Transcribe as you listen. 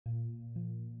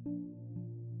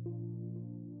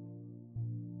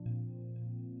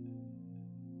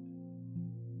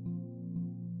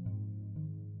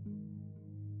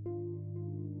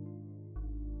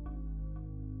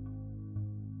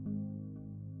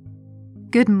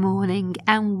Good morning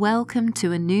and welcome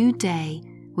to a new day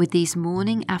with these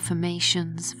morning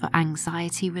affirmations for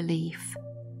anxiety relief.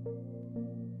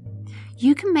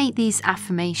 You can make these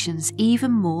affirmations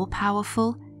even more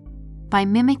powerful by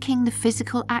mimicking the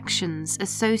physical actions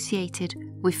associated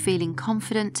with feeling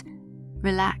confident,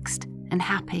 relaxed, and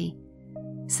happy,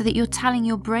 so that you're telling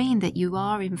your brain that you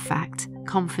are in fact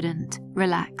confident,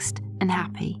 relaxed, and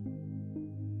happy.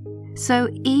 So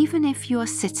even if you are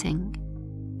sitting,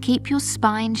 keep your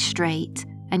spine straight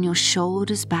and your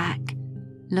shoulders back,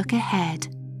 look ahead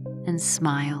and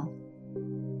smile.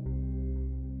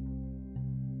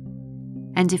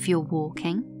 And if you're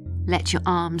walking, let your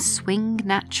arms swing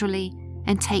naturally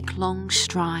and take long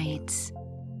strides.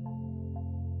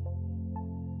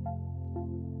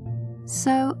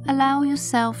 So allow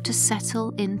yourself to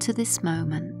settle into this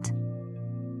moment,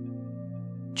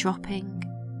 dropping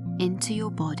into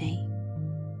your body.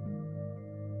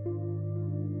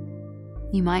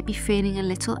 You might be feeling a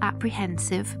little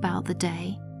apprehensive about the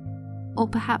day, or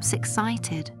perhaps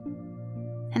excited,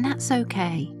 and that's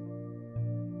okay.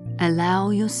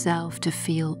 Allow yourself to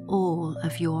feel all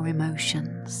of your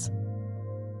emotions.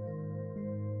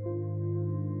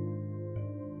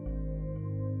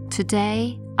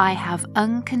 Today, I have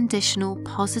unconditional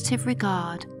positive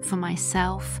regard for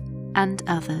myself and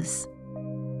others.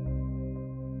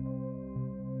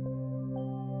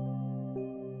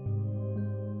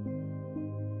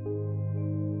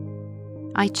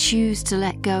 I choose to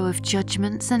let go of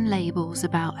judgments and labels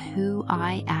about who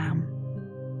I am.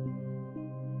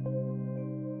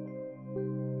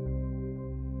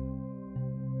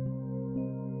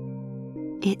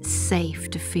 It's safe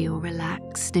to feel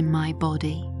relaxed in my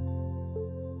body.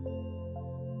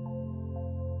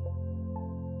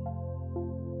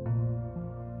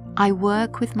 I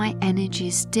work with my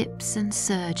energy's dips and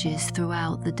surges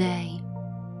throughout the day.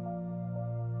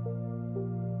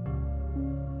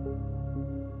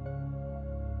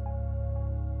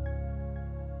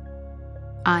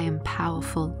 I am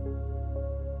powerful.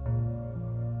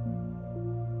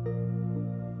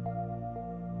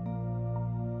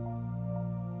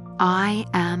 I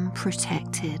am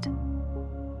protected.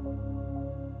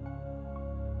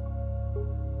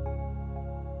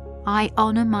 I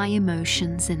honor my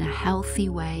emotions in a healthy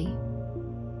way.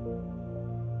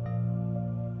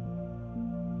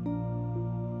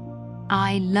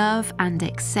 I love and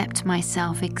accept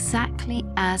myself exactly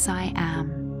as I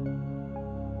am.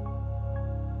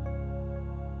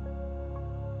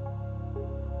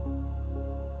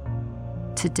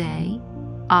 Today,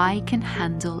 I can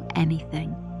handle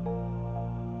anything.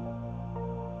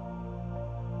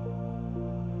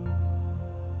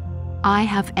 I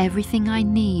have everything I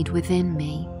need within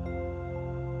me.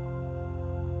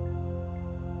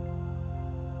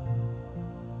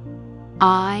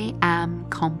 I am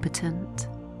competent.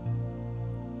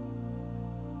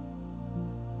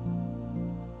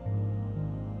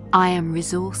 I am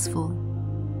resourceful.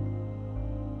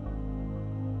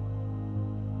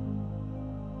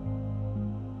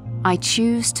 I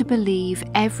choose to believe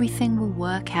everything will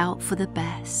work out for the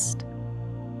best.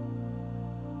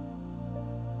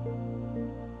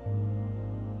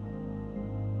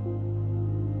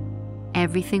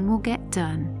 Everything will get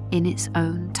done in its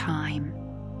own time.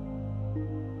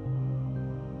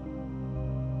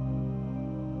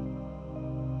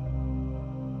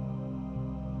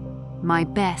 My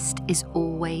best is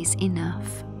always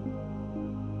enough.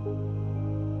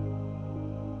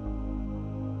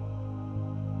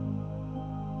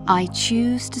 I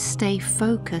choose to stay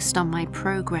focused on my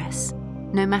progress,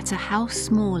 no matter how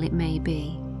small it may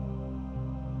be.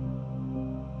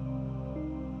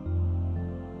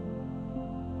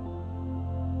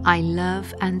 I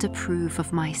love and approve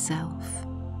of myself.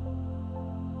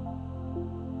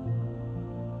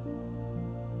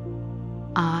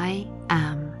 I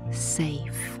am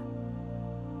safe.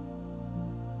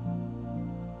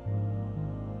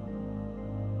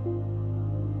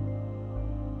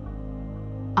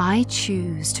 I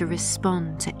choose to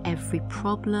respond to every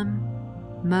problem,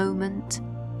 moment,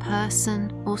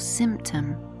 person, or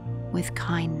symptom with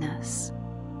kindness.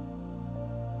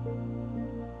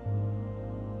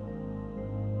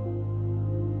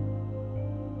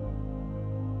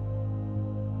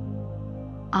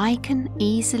 I can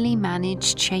easily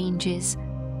manage changes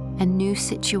and new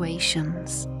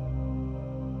situations.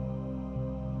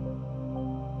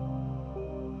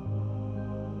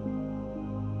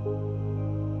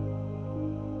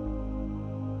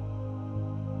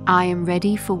 I am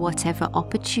ready for whatever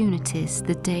opportunities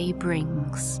the day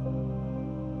brings.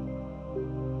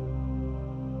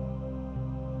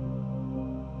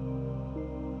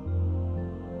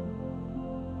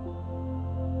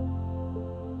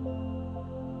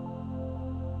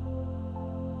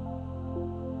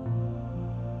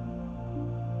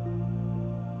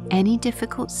 Any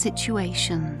difficult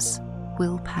situations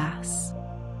will pass.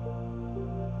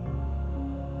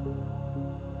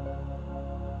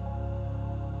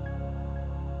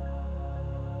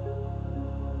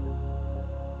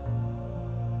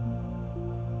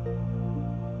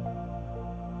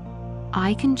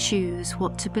 I can choose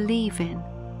what to believe in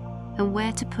and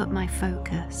where to put my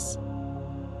focus.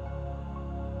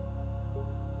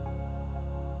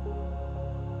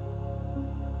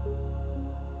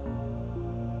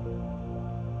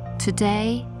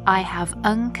 Today, I have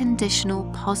unconditional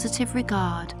positive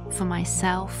regard for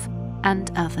myself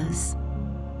and others.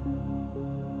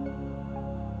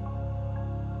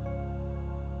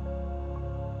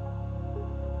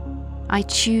 I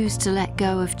choose to let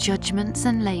go of judgments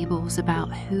and labels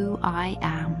about who I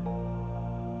am.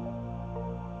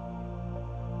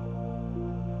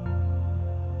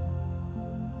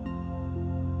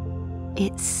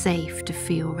 It's safe to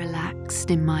feel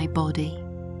relaxed in my body.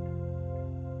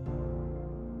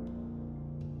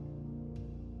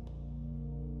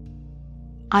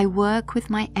 I work with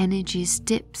my energy's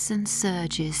dips and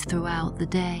surges throughout the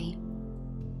day.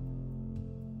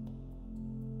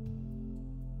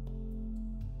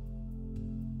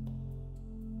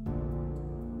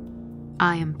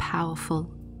 I am powerful.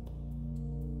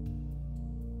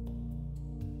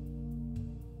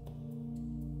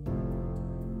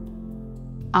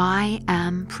 I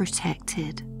am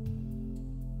protected.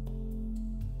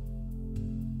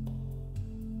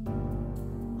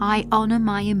 I honor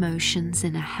my emotions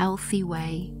in a healthy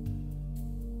way.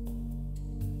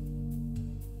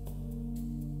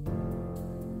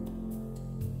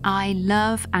 I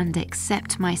love and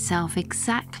accept myself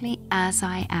exactly as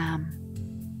I am.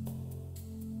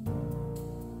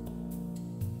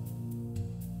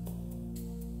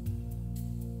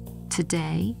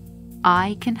 Today,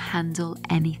 I can handle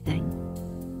anything.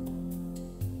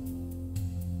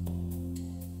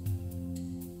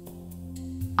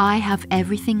 I have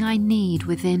everything I need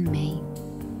within me.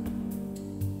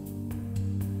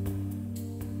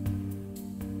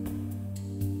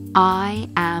 I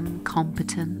am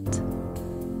competent.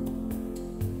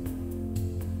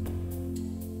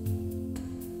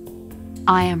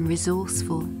 I am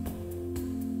resourceful.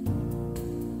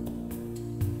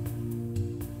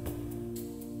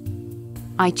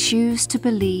 I choose to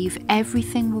believe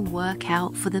everything will work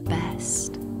out for the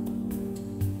best.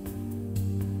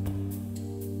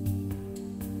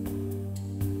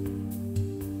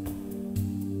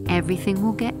 Everything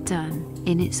will get done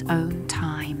in its own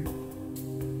time.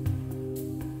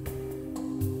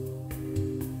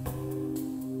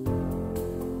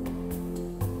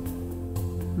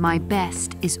 My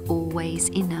best is always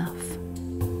enough.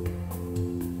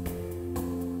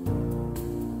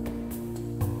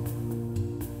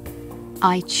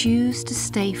 I choose to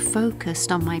stay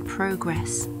focused on my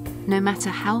progress, no matter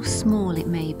how small it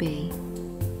may be.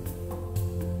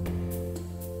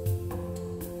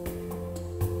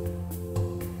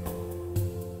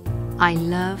 I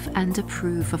love and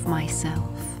approve of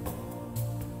myself.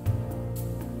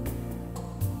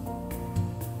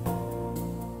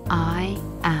 I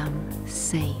am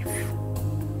safe.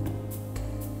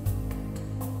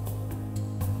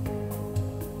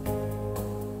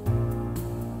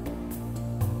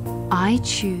 I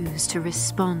choose to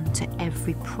respond to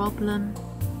every problem,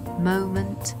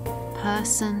 moment,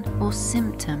 person, or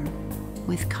symptom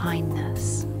with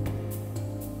kindness.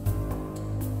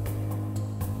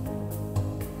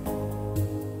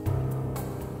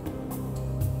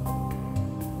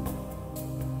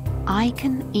 I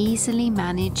can easily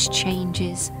manage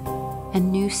changes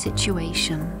and new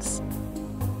situations.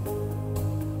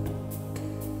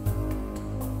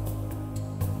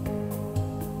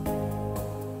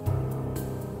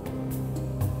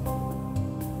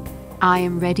 I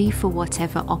am ready for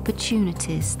whatever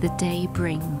opportunities the day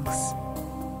brings.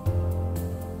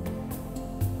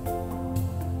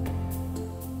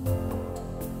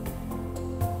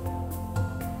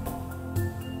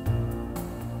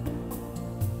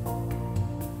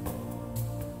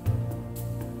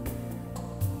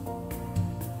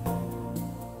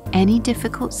 Any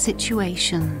difficult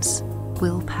situations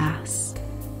will pass.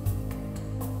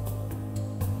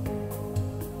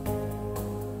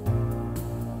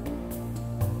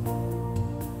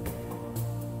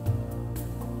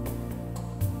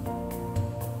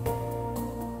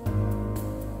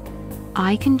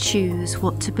 I can choose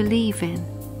what to believe in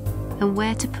and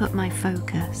where to put my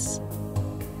focus.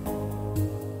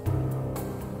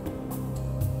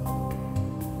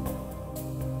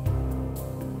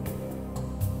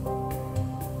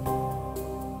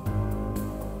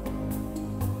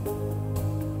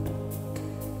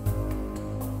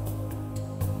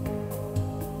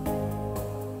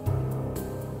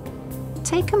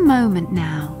 Take a moment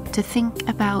now to think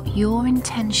about your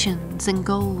intentions and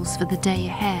goals for the day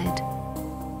ahead.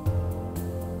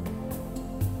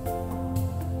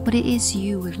 What it is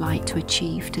you would like to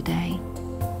achieve today.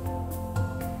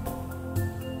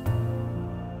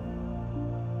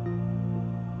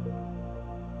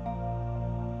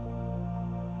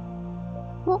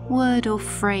 What word or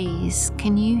phrase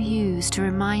can you use to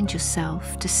remind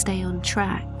yourself to stay on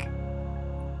track?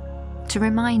 To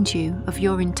remind you of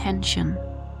your intention?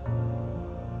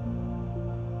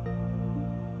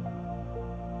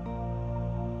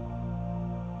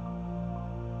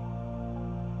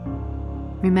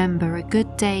 Remember, a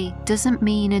good day doesn't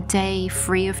mean a day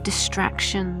free of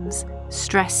distractions,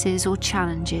 stresses, or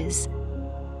challenges,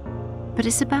 but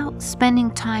it's about spending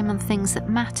time on things that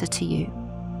matter to you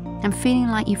and feeling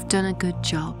like you've done a good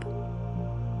job.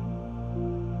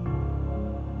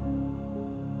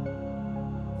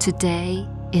 Today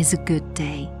is a good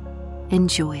day.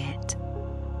 Enjoy it.